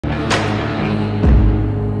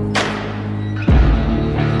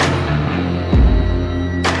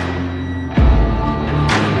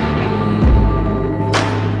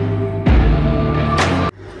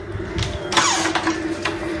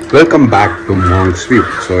Welcome back to Monk's View.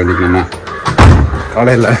 So, இன்னைக்கு நம்ம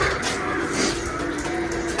காலையில்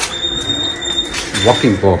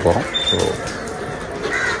வாக்கிங் போக போகிறோம். ஸோ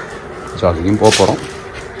ஜாகிங் போக போகிறோம்.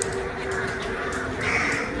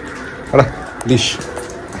 அட லீஷ்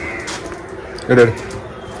எடு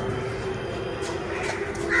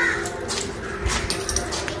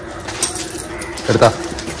எடுத்தா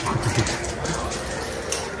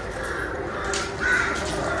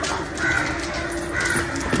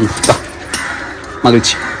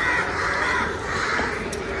மகிழ்ச்சி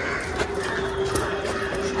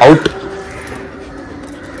அவுட்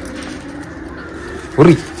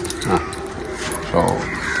உரி ஸோ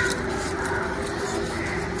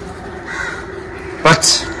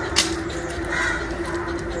பட்ஸ்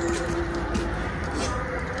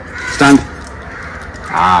ஸ்டாண்ட்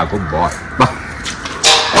குட் பாய் பா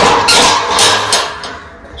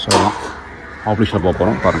ஸோ ஆஃபீஸில் போக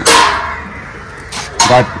போகிறோம் பாருங்கள்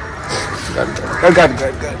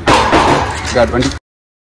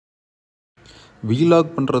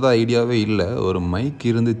வீலாக் பண்ணுறது ஐடியாவே இல்லை. ஒரு மைக்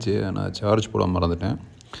இருந்துச்சு, நான் சார்ஜ் போட மறந்துட்டேன்.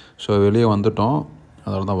 ஸோ வெளியே வந்துட்டோம்,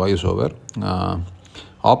 அதனால தான் வாய்ஸ் ஓவர்.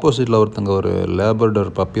 ஆப்போசிட்டில் ஒருத்தங்க ஒரு லேபர்டர்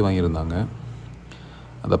பப்பி வாங்கியிருந்தாங்க.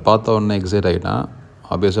 அதை பார்த்த உடனே எக்ஸைட் ஆகிட்டான்.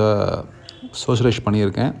 ஆப்வியஸாக சோஷியலைஸ்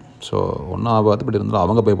பண்ணியிருக்கேன். ஸோ ஒன்றும் ஆகாது, பட் இருந்தாலும்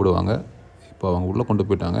அவங்க பயப்படுவாங்க. இப்போ அவங்க உள்ளே கொண்டு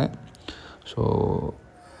போயிட்டாங்க. ஸோ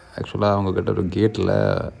ஆக்சுவலாக அவங்கக்கிட்ட ஒரு கேட்டில்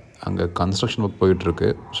அங்கே கன்ஸ்ட்ரக்ஷன் ஒர்க் போயிட்டுருக்கு.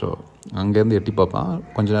 ஸோ அங்கேருந்து எட்டி பார்ப்பான்.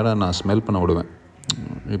 கொஞ்ச நேரம் நான் ஸ்மெல் பண்ண விடுவேன்.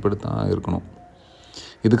 இப்படி தான் இருக்கணும்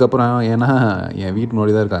இதுக்கப்புறம். ஏன்னா என் வீட்டு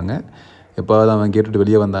முன்னாடி தான் இருக்காங்க. எப்போது அவன் கேட்டுட்டு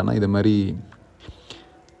வெளியே வந்தான்னா இது மாதிரி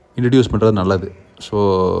இன்ட்ரடியூஸ் பண்ணுறது நல்லது. ஸோ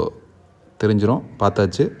தெரிஞ்சிடும்,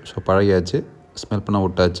 பார்த்தாச்சு. ஸோ பழகியாச்சு, ஸ்மெல் பண்ண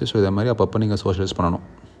விட்டாச்சு. ஸோ இதே மாதிரி அப்பப்போ நீங்கள் சோஷியலைஸ் பண்ணணும்.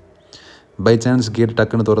 பை சான்ஸ் கேட்டு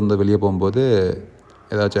டக்குன்னு திறந்து வெளியே போகும்போது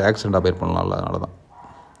ஏதாச்சும் ஆக்சிடெண்ட் அவாய்ட் பண்ணலாம்ல, அதனால தான்.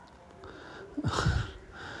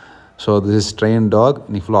 So this is train talk.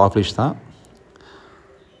 நீ ஃபுல்லாக ஆஃப் லீஷ் தான்.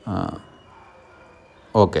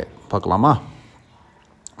 ஓகே, பார்க்கலாமா?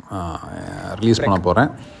 ரிலீஸ் பண்ண போகிறேன்.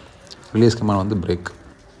 ரிலீஸ் கமாண்ட் வந்து பிரேக்.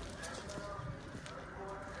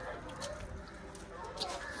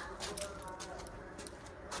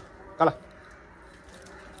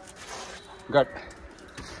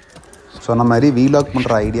 சொன்ன மாதிரி வீலாக்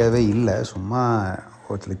பண்ணுற ஐடியாவே இல்லை. சும்மா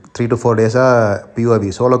 3 to 4 டேஸாக பிஓவி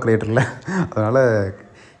சோலோ கிரியேட்டரில். அதனால்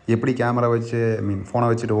எப்படி கேமரா வச்சு ஃபோனை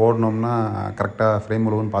வச்சுட்டு ஓடணும்னா கரெக்டாக ஃப்ரேம்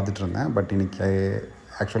விழுவுன்னு பார்த்துட்டு இருந்தேன். பட் இன்றைக்கி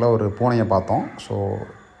ஆக்சுவலாக ஒரு பூனையை பார்த்தோம். ஸோ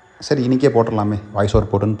சரி இன்றைக்கே போட்டுடலாமே, வாய்ஸ் ஓவர்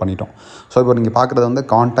போட்டுன்னு பண்ணிட்டோம். ஸோ இப்போ நீங்கள் பார்க்குறது வந்து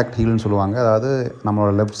கான்டாக்ட் ஹீல்னு சொல்லுவாங்க. அதாவது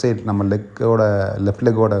நம்மளோட லெஃப்ட் சைட், நம்ம லெஃப்ட்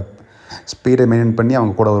லெக்கோட ஸ்பீடை மெயின்டைன் பண்ணி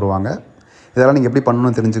அவங்க கூட வருவாங்க. இதெல்லாம் நீங்கள் எப்படி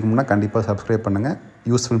பண்ணணும்னு தெரிஞ்சுக்கணும்னா கண்டிப்பாக சப்ஸ்கிரைப் பண்ணுங்கள்.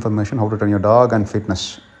 Useful information, how to train your talk and fitness.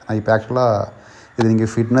 நான் இப்போ ஆக்சுவலாக இது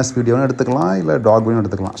நீங்கள் ஃபிட்னஸ் வீடியோன்னு எடுத்துக்கலாம், இல்லை டாக் வீடியோ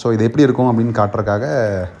எடுத்துக்கலாம். ஸோ இது எப்படி இருக்கும் அப்படின்னு காட்டுறதுக்காக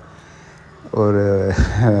ஒரு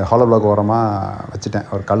ஹாலோ பிளாக் ஓரமாக வச்சுட்டேன்,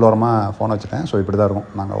 ஒரு கல் ஓரமாக ஃபோனை வச்சுட்டேன். ஸோ இப்படி தான் இருக்கும்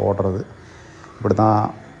நாங்கள் ஓட்டுறது. இப்படி தான்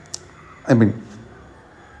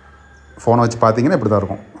ஃபோனை வச்சு பார்த்தீங்கன்னா இப்படி தான்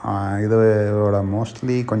இருக்கும். இதோட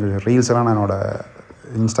மோஸ்ட்லி கொஞ்சம் ரீல்ஸ் எல்லாம் நான் என்னோடய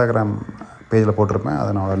இன்ஸ்டாகிராம் பேஜில் போட்டிருப்பேன்.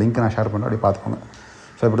 அதனோட லிங்க் நான் ஷேர் பண்ணி அப்படி பார்த்துக்கோங்க.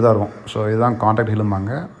 ஸோ இப்படி தான் இருக்கும். ஸோ இதுதான் கான்டாக்ட்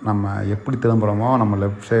ஹில்லும்பாங்க. நம்ம எப்படி திரும்புகிறோமோ நம்ம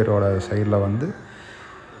லெஃப்ட் சைடில் வந்து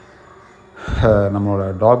நம்மளோட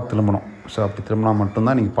டாக் திரும்பணும். ஸோ அப்படி திரும்பினா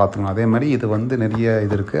மட்டும்தான் நீங்கள் பார்த்துக்கணும். அதே மாதிரி இது வந்து நிறைய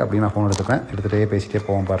இது இருக்குது. அப்படி நான் ஃபோன் எடுத்துகிட்டே பேசிகிட்டே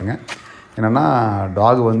போவோம் பாருங்கள். என்னென்னா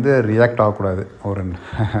டாக் வந்து ரியாக்ட் ஆகக்கூடாது. ஒரு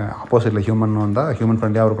ஆப்போசிட்டில் ஹியூமன் வந்தால் ஹியூமன்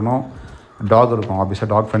ஃப்ரெண்ட்லியாக இருக்கணும், டாக் இருக்கும். ஆப்வியஸாக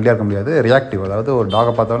டாக் ஃப்ரெண்ட்லியாக இருக்க முடியாது. ரியாக்டிவ், அதாவது ஒரு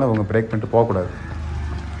டாகை பார்த்தாலும் அவங்க பிரேக் பண்ணிட்டு போகக்கூடாது.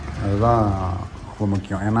 அதுதான் ரொம்ப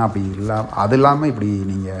முக்கியம். ஏன்னா அப்படி அது இல்லாமல் இப்படி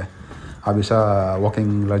நீங்கள் ஆப்வியஸாக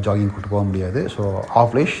வாக்கிங்கில் ஜாகிங் கூப்பிட்டு போக முடியாது. So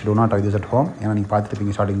of leash, two not try this at home. ஏன்னா நீங்கள்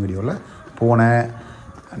பார்த்துருப்பீங்க ஸ்டார்டிங் வீடியோவில், பூனை,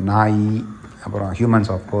 நாய், அப்புறம் ஹியூமன்ஸ்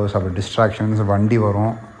ஆஃப்கோர்ஸ், அப்புறம் டிஸ்ட்ராக்ஷன்ஸ், வண்டி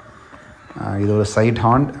வரும். இது ஒரு சைட்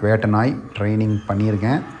ஹாண்ட் வேட்டை நாய் ட்ரைனிங்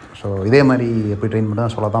பண்ணியிருக்கேன். ஸோ இதே மாதிரி எப்படி ட்ரெயின் பண்ண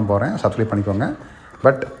சொல்ல தான் போகிறேன். சப்ஸ்கிரைப் பண்ணிக்கோங்க.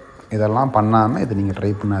 பட் இதெல்லாம் பண்ணாமல் இது நீங்கள்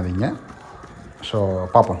ட்ரை பண்ணாதீங்க. ஸோ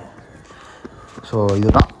பார்ப்போம். ஸோ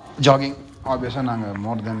இதுதான் ஜாகிங். ஆப்வியஸாக நாங்கள்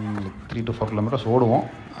மோர் தென் 3 to 4 kilometers ஓடுவோம்.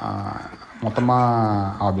 மொத்தமாக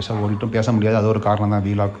ஆப்வியஸாக ஓடிட்டும் பேச முடியாது. அது ஒரு காரணம் தான்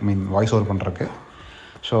வீலாக் வாய்ஸ் ஓவர் பண்ணுறதுக்கு.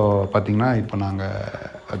 ஸோ பார்த்திங்கன்னா இப்போ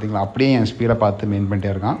நாங்கள் அப்படியே என் ஸ்பீடை பார்த்து மெயின் பண்ணிட்டே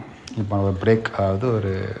இருக்கான். இப்போ ஒரு பிரேக், அதாவது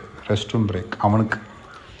ஒரு ரெஸ்ட் ரூம் பிரேக் அவனுக்கு,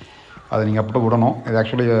 அதை நீங்கள் அப்படி விடணும். இது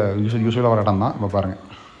ஆக்சுவலி யூஸ்வலாக வர இடம் தான். இப்போ பாருங்கள்,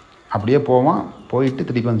 அப்படியே போவான், போயிட்டு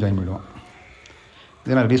திருப்பி வந்து ஜாயின் பண்ணிவிடுவான்.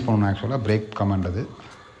 இதை நான் ரிலீஸ் பண்ணணும். ஆக்சுவலாக பிரேக் கமாண்ட் அது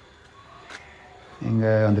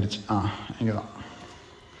இங்கே வந்துடுச்சு. இங்கே தான்.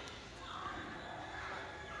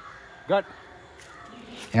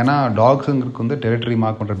 ஏன்னா டாக்ஸுங்களுக்கு வந்து டெரிட்டரி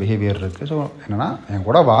மார்க் பண்ணுற பிஹேவியர் இருக்குது. ஸோ என்னென்னா என்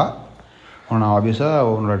கூட வா, நான் ஆப்வியஸாக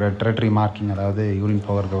உன்னோட டெரிட்டரி மார்க்கிங் அதாவது யூரின்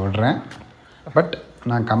போகிறதுக்கு விடுறேன். பட்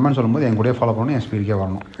நான் கமெண்ட் சொல்லும்போது என் கூடயே ஃபாலோ பண்ணணும், என் ஸ்பீடுக்கே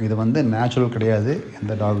வரணும். இது வந்து நேச்சுரல் கிடையாது.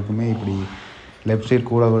 எந்த டாகுக்குமே இப்படி லெஃப்ட் சைட்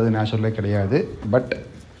கூட வருது நேச்சுரலே கிடையாது. பட்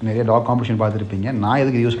நிறைய டாக் காம்படிஷன் பார்த்துருப்பீங்க. நான்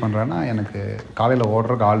எதுக்கு யூஸ் பண்ணுறேன்னா, எனக்கு காலையில்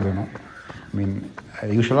ஓடுறதுக்கு ஆள் வேணும்.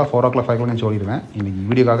 யூஸ்வலாக 4 o'clock 5 o'clock ஓடிடுவேன். இன்றைக்கி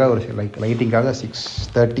வீடியோக்காக ஒரு லைட்டிங்காக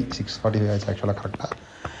 6:30 6:45 ஆச்சு ஆக்சுவலாக கரெக்டாக.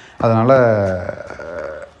 அதனால்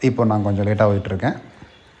இப்போ நான் கொஞ்சம் லேட்டாக போயிட்டுருக்கேன்.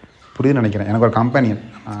 புரியுதுன்னு நினைக்கிறேன். எனக்கு ஒரு கம்பெனியன்,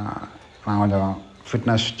 நான் கொஞ்சம்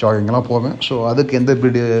ஃபிட்னஸ் ஜாகிங்கெல்லாம் போவேன். ஸோ அதுக்கு எந்த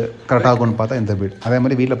ப்ரீடு கரெக்டாக இருக்கும்னு பார்த்தா எந்த ப்ரீட். அதே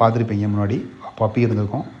மாதிரி வீட்டில் பார்த்துருப்பீங்க முன்னாடி பப்பி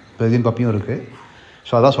இருந்திருக்கும், பெர்சியன் பப்பியும் இருக்குது.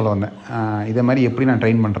 ஸோ அதான் சொல்ல வந்தேன். இதே மாதிரி எப்படி நான்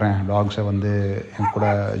ட்ரெயின் பண்ணுறேன் டாக்ஸை வந்து என் கூட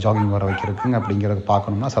ஜாகிங் வர வைக்கிறதுக்குங்க அப்படிங்கிறத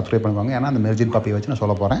பார்க்கணும்னா சப்ஸ்கிரைப் பண்ணுவாங்க. ஏன்னா அந்த மெர்ஜின் பப்பியை வச்சு நான்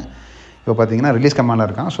சொல்ல போகிறேன். இப்போ பார்த்தீங்கன்னா ரிலீஸ் கமாண்டில்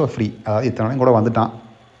இருக்கான். ஸோ ஃப்ரீ, அதாவது இத்தனை நாளையும் கூட வந்துட்டான்.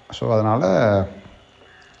 ஸோ அதனால்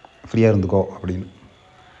ஃப்ரீயாக இருந்துக்கோ அப்படின்னு.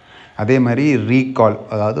 அதே மாதிரி ரீகால்,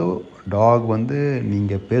 அதாவது டாக் வந்து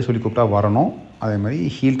நீங்கள் பேர் சொல்லி கூப்பிட்டா வரணும். அதே மாதிரி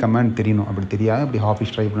ஹீல் கமாண்ட் தெரியணும். அப்படி தெரியாமல் இப்படி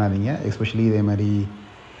ஹாஃபிஷ் ட்ரை பண்ணாதீங்க. எஸ்பெஷலி இதே மாதிரி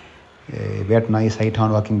வேட் நாய், சைட்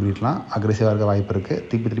ஹார்ன் வாக்கிங் ப்ரீட்லாம் அக்ரெசிவாக இருக்க வாய்ப்பு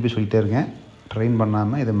இருக்குது. திருப்பி சொல்லிகிட்டே இருக்கேன், ட்ரெயின்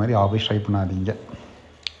பண்ணாமல் இதே மாதிரி ஆஃபீஸ் ட்ரை பண்ணாதீங்க.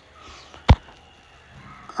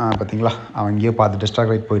 பார்த்தீங்களா, அவன் இங்கேயோ பார்த்து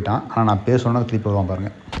டிஸ்ட்ராக்ட் ஆகிட்டு போயிட்டான். ஆனால் நான் பேர் சொன்னால் திருப்பி வருவான்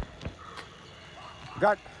பாருங்கள்.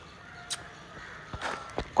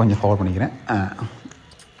 கொஞ்சம் ஃபார்வர்ட் பண்ணிக்கிறேன்.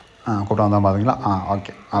 கூப்பிட்டு வந்தால் பார்த்தீங்களா?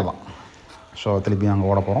 ஓகே, அதான். ஸோ திருப்பி அங்கே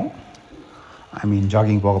ஓட போகிறோம்,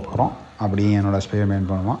 ஜாகிங் போக போகிறோம். அப்படியே என்னோடய ஸ்பீடை மெயின்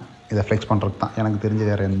பண்ணுவான். இதை ஃப்ளெக்ஸ் பண்ணுறதுக்கு தான். எனக்கு தெரிஞ்ச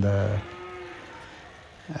வேறு எந்த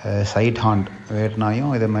சைட் ஹாண்ட்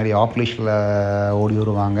வேட்னாயும் இதே மாதிரி ஆப்லீஷில் ஓடி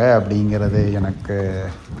வருவாங்க அப்படிங்கிறது எனக்கு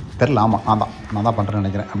தெரில. ஆமாம், நான் தான் பண்ணுறேன்னு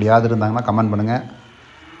நினைக்கிறேன். அப்படி யாராவது இருந்தாங்கன்னா கமெண்ட் பண்ணுங்கள்,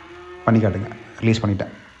 பண்ணி காட்டுங்க. ரிலீஸ்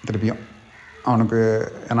பண்ணிட்டேன் திருப்பியும் அவனுக்கு.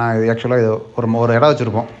 ஏன்னா இது ஆக்சுவலாக இது ஒரு இடம்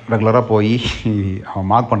வச்சுருப்போம், ரெகுலராக போய் அவன்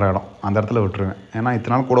மார்க் பண்ணுற இடம், அந்த இடத்துல விட்டுருவேன். ஏன்னா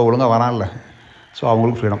இத்தனை நாள் கூட ஒழுங்காக வரான்ல, ஸோ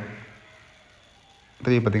அவங்களுக்கு ஃப்ரீடம்.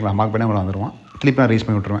 திருப்பி பார்த்தீங்களா, மார்க் பண்ணி அவங்கள வந்துடுவான். திருப்பி நான் ரீஸ்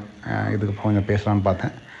பண்ணி விட்ருவேன். இதுக்கு கொஞ்சம் பேசலான்னு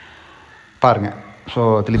பார்த்தேன், பாருங்கள். ஸோ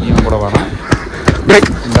திருப்பியும் கூட வரேன்.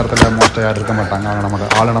 இந்த இடத்துல மோஸ்ட்டாக யாரும் இருக்க மாட்டாங்க,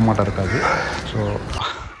 ஆள் நடமாட்டம் இருக்காது. ஸோ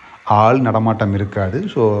ஆள் நடமாட்டம் இருக்காது.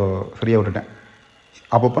 ஸோ ஃப்ரீயாக விட்டுட்டேன்.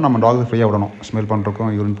 அப்பப்போ நம்ம டாக் ஃப்ரீயாக விடணும், ஸ்மெல் பண்ணுறக்கும்,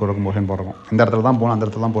 யூரின் போகிறக்கும், மோஷன் போகிறக்கும். இந்த இடத்துல தான் போகணும், அந்த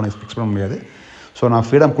இடத்துல தான் போகணும், ஃபிக்ஸ் பண்ண முடியாது. ஸோ நான்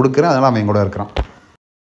ஃப்ரீடம் கொடுக்குறேன், அதனால் அவன் கூட இருக்கிறான்.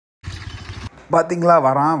 பார்த்தீங்களா,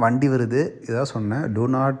 வரான், வண்டி வருது. இதான் சொன்னேன், two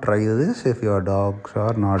not try this if your tax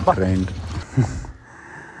R not trained.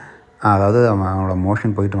 அதாவது அவனோட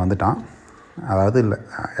மோஷன் போயிட்டு வந்துட்டான். அதாவது இல்லை,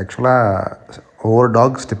 ஆக்சுவலாக ஒவ்வொரு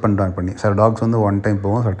டாக் ஸ்டிப் பண்ணி சில டாக்ஸ் வந்து 1 time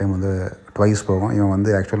போகும், சில டைம் வந்து 2 போகும். இவன்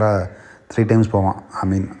வந்து ஆக்சுவலாக 3 times போவான்.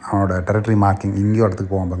 அவனோட டெரிட்டரி மார்க்கிங் எங்கேயோ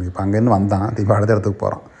இடத்துக்கு போவான் பாருங்க. இப்போ அங்கேருந்து வந்தான், இப்போ அடுத்த இடத்துக்கு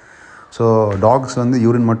போகிறான். ஸோ டாக்ஸ் வந்து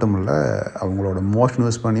யூரின் மட்டும் இல்லை, அவங்களோட மோஷன்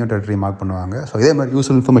யூஸ் பண்ணியும் டெரிட்டரி மார்க் பண்ணுவாங்க. ஸோ இதே மாதிரி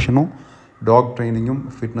யூஸ்ஃபுல் இன்ஃபர்மேஷனும் டாக் ட்ரைனிங்கும்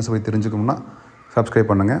ஃபிட்னஸ் போய் தெரிஞ்சுக்கணும்னா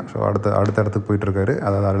சப்ஸ்கிரைப் பண்ணுங்கள். ஸோ அடுத்த இடத்துக்கு போயிட்டுருக்காரு,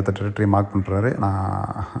 அதாவது அடுத்த டெரிட்டரி மார்க் பண்ணுறாரு.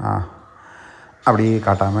 நான் அப்படியே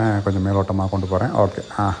காட்டாமல் கொஞ்சம் மேலோட்டமாக கொண்டு போகிறேன். ஓகே,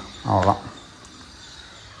 அவ்வளோதான்.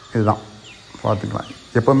 இதுதான் பார்த்துக்கலாம்.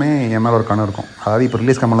 எப்போவுமே என் மேலே ஒரு கண்ணு இருக்கும். அதாவது இப்போ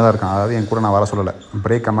ரிலீஸ் கம்மில் தான் இருக்கான். அதாவது என் கூட நான் வர சொல்லலை,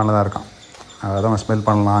 பிரேக் கம்மில் தான் இருக்கான். அதாவது அவன் ஸ்மெல்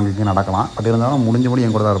பண்ணலாம், அங்கேயும் நடக்கலாம். பட் இருந்தாலும் முடிஞ்ச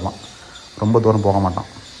என் கூட தான் இருப்பான், ரொம்ப தூரம் போக மாட்டான்.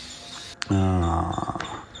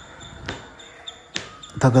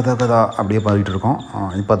 தகதா அப்படியே பார்த்துட்டு இருக்கோம்.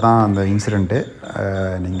 இப்போ தான் அந்த இன்சிடெண்ட்டு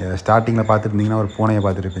நீங்கள் ஸ்டார்டிங்கில் பார்த்துருந்தீங்கன்னா ஒரு பூனையை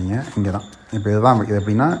பார்த்துருப்பீங்க. இங்கே தான் இப்போ இது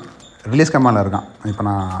எப்படின்னா ரிலீஸ் கம்மில் இருக்கான். இப்போ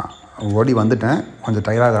நான் ஓடி வந்துட்டேன், கொஞ்சம்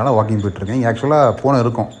டயர்டாகிறனால வாக்கிங் போய்ட்டுருக்கேன். இங்கே ஆக்சுவலாக பூனை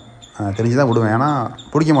இருக்கும், தெரிஞ்சு தான் விடுவேன். ஏன்னா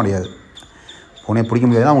பிடிக்க முடியாது, பூனையை பிடிக்க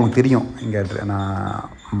முடியாதுன்னா அவங்களுக்கு தெரியும். இங்கே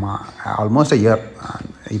நான் ஆல்மோஸ்ட் இயர்,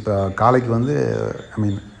 இப்போ காலைக்கு வந்து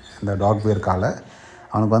இந்த டாக் பேர் காலை,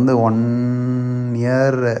 அவனுக்கு வந்து 1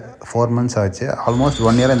 year 4 months ஆச்சு. ஆல்மோஸ்ட்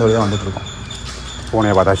 1 year இந்த வழியாக வந்துட்டுருக்கோம்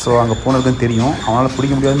பூனையை பார்த்தா. ஸோ அங்கே பூனை இருக்குன்னு தெரியும், அவனால்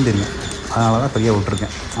பிடிக்க முடியாதுன்னு தெரியும். அதனால தான் ஃப்ரீயாக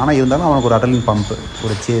விட்டுருக்கேன். ஆனால் இருந்தாலும் அவனுக்கு ஒரு அட்ரலின் பம்ப்பு,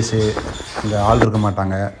 ஒரு சேஸு, இங்கே ஆள் இருக்க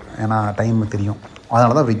மாட்டாங்க, ஏன்னா டைம் தெரியும்.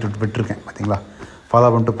 அதனால தான் விட்டுருக்கேன். பார்த்தீங்களா,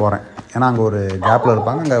 ஃபாலோ பண்ணிட்டு போகிறேன். ஏன்னா அங்கே ஒரு கேப்பில்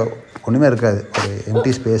இருப்பாங்க, அங்கே ஒன்றுமே இருக்காது, ஒரு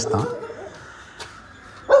எம்டி ஸ்பேஸ் தான்.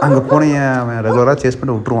 அங்கே பூனையை அவன் ரெகுலராக சேஸ்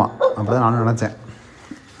பண்ணிட்டு விட்டுருவான். அப்படி தான் நானும் நினச்சேன்.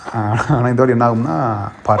 ஆனால் இதோடு என்ன ஆகும்னா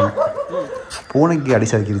பாருங்கள், பூனைக்கு அடி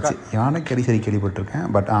சறுக்கிடுச்சு, யானைக்கு அடி சறுக்கி கேள்விப்பட்டிருக்கேன்.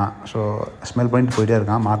 பட் ஸோ ஸ்மெல் பண்ணிட்டு போயிட்டே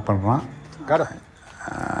இருக்கான், மார்க் பண்ணுறான்,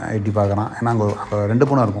 எட்டி பார்க்குறான். ஏன்னா அங்கே 2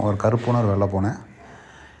 பூனை இருக்கும், ஒரு கருப்பு பூனை, ஒரு வெள்ளை பூனை.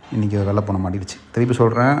 இன்றைக்கி ஒரு வெள்ளை பூனை மாட்டிடுச்சு. திருப்பி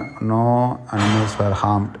சொல்கிறேன், நோ அனிமல்ஸ் வேர்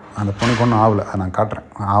ஹார்ம்ட். அந்த பூனைக்கு ஒன்றும் ஆகலை, அதை நான் காட்டுறேன்.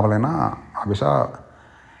 ஆகலைன்னா ஆப்வியஸாக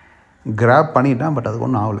கிராப் பண்ணிட்டேன், பட் அதுக்கு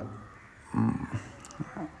ஒன்றும் ஆகலை.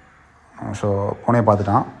 ஸோ பூனையை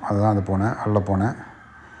பார்த்துட்டான், அதுதான் அந்த பூனை, வெள்ளை பூனை.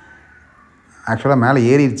 ஆக்சுவலாக மேலே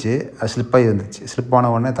ஏறிடுச்சு, அது ஸ்லிப்பாகி வந்துச்சு. ஸ்லிப்பான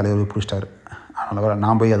உடனே தலைவர் பிடிச்சிட்டாரு. அதனால்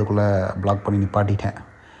நான் போய் அதுக்குள்ளே பிளாக் பண்ணி நிப்பாட்டிட்டேன்.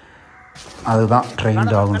 அதுதான்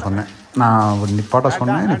ட்ரெயின் டாக்னு சொன்னேன். நான் நிப்பாட்ட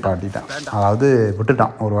சொன்னேன், நிப்பாட்டிட்டேன். அதாவது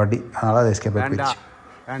விட்டுட்டான் ஒரு வாட்டி, அதனால் அது எஸ்கேப் ஆகி போயிடுச்சு.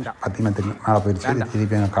 பார்த்தீங்கன்னா தெரியும், மேலே போயிடுச்சு.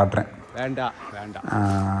 திருப்பி நான் காட்டுறேன்.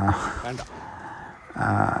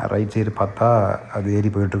 ரைட் சைடு பார்த்தா அது ஏறி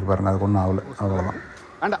போயிட்டுருக்கு பாருங்கள், அதுக்கு ஒன்றும் ஆகலை, அவ்வளோதான்.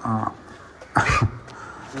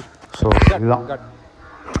 ஸோ இதுதான்.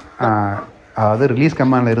 அதாவது ரிலீஸ்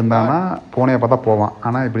கமாண்டில் இருந்தானா பூனையை பார்த்தா போவான்,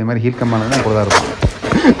 ஆனால் இப்படி மாதிரி ஹீல் கமாண்டில் தான் கூட தான் இருக்கும்.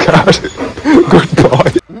 குட்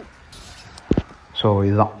பாய். ஸோ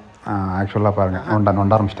இதுதான் ஆக்சுவலாக பாருங்கள்,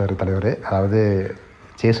 நொண்ட ஆரம்பிச்சிட்டாரு தலைவர், அதாவது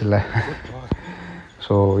சேஸ் இல்லை.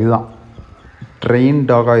 ஸோ இதுதான் ட்ரெயின்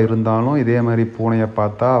டாகாக இருந்தாலும் இதே மாதிரி பூனையை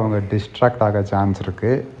பார்த்தா அவங்க டிஸ்ட்ராக்ட் ஆக சான்ஸ்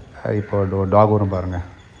இருக்குது. இப்போ டாக் வரும் பாருங்கள்,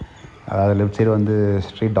 அதாவது லெஃப்ட் சைடு வந்து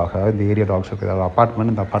ஸ்ட்ரீட் டாக், அதாவது இந்த ஏரியா டாக்ஸ் இருக்குது, அதாவது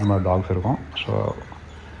அப்பார்ட்மெண்ட், இந்த அப்பார்ட்மெண்ட் டாக்ஸ் இருக்கும். ஸோ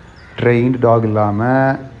ட்ரெயின்டு டாக்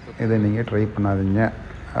இல்லாமல் இதை நீங்கள் ட்ரை பண்ணாதீங்க.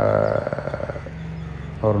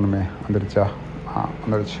 வரணுமே, வந்துடுச்சா?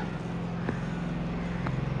 வந்துடுச்சு.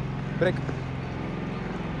 பிரேக்.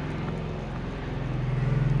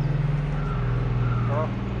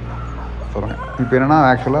 சொல்லுங்கள். இப்போ என்னென்னா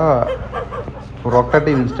ஆக்சுவலாக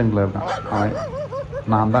ரொட்டேட்டிவ் இன்ஸ்டன்ட்டில் இருக்கான் அவன்.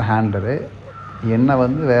 நான் தான் ஹேண்டரு. என்னை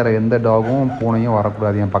வந்து வேறு எந்த டாகும் பூனையும்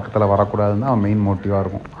வரக்கூடாது, என் பக்கத்தில் வரக்கூடாதுன்னு அவன் மெயின் மோட்டிவாக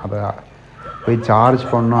இருக்கும். அதை போய் சார்ஜ்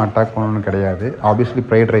பண்ணணும், அட்டாக் பண்ணணும்னு கிடையாது. ஆப்வியஸ்லி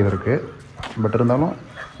ப்ரை டிரைவருக்கு, பட் இருந்தாலும்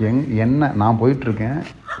என்ன நான் போயிட்டுருக்கேன்,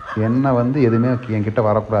 என்னை வந்து எதுவுமே என்கிட்ட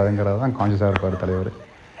வரக்கூடாதுங்கிறது தான் கான்ஷியஸாக இருப்பார் தலைவர்.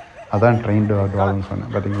 அதான் ட்ரெயின்டு டாக்னு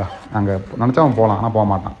சொன்னேன். பார்த்தீங்களா, அங்கே நினச்சா அவன் போகலாம், ஆனால் போக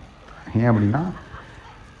மாட்டான். ஏன் அப்படின்னா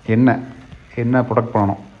என்ன ப்ரொடெக்ட்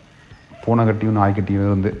பண்ணணும், பூனை கட்டியும் நாய்க்கட்டியும்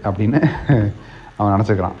இருந்து அப்படின்னு அவன்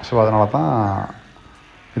நினச்சிக்கிறான். ஸோ அதனால தான்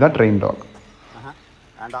இதான் ட்ரெயின் டாக்.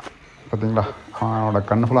 பார்த்தீங்களா, அவனோட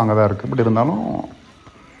கண்ணு ஃபுல்லாக அங்கே தான் இருக்குது. பட் இருந்தாலும்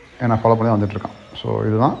என்னை ஃபாலோ பண்ணி வந்துட்டுருக்கான். ஸோ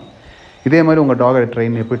இதுதான். இதே மாதிரி உங்கள் டாகை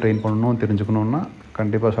எப்படி ட்ரெயின் பண்ணணும்னு தெரிஞ்சுக்கணுன்னா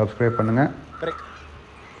கண்டிப்பாக சப்ஸ்கிரைப் பண்ணுங்கள்.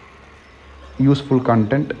 யூஸ்ஃபுல்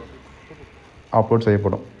கண்டென்ட் அப்லோட்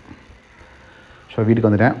செய்யப்படும். ஸோ வீட்டுக்கு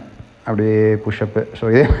வந்துட்டேன், அப்படியே புஷ்அப்பு. ஸோ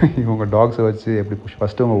இதே உங்கள் டாக்ஸை வச்சு எப்படி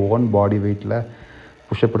ஃபஸ்ட்டு உங்கள் ஓன் பாடி வெயிட்டில்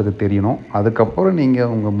புஷ்அப் எடுக்க தெரியணும். அதுக்கப்புறம்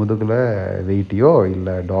நீங்கள் உங்கள் முதுகில் வெயிட்டையோ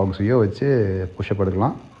இல்லை டாக்ஸையோ வச்சு புஷ்அப்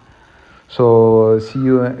எடுக்கலாம். So see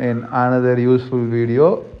you in another useful video.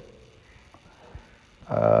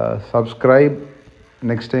 Subscribe.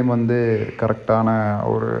 Next time வந்து கரெக்டான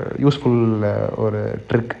ஒரு யூஸ்ஃபுல் ஒரு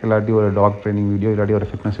ட்ரிக் இல்லாட்டி ஒரு டாக் ட்ரைனிங் வீடியோ இல்லாட்டி ஒரு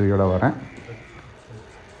ஃபிட்னஸ் வீடியோட வரேன்.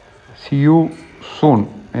 see you soon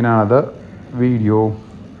in another video.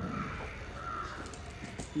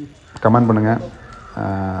 Comment பண்ணுங்கள்,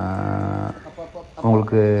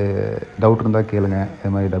 உங்களுக்கு டவுட் இருந்தால் கேளுங்க,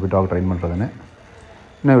 இது மாதிரி டாக் ட்ரைன் பண்ணுறதுன்னு.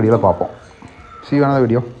 இன்னும் வீடியோவில் பார்ப்போம். see you another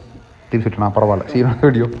video. Tips விட்டுனா பரவாயில்ல. see you another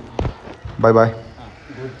video. bye bye.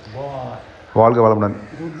 வாழ்க வளமுடன்.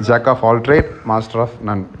 Jack of all trade, master of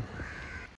none.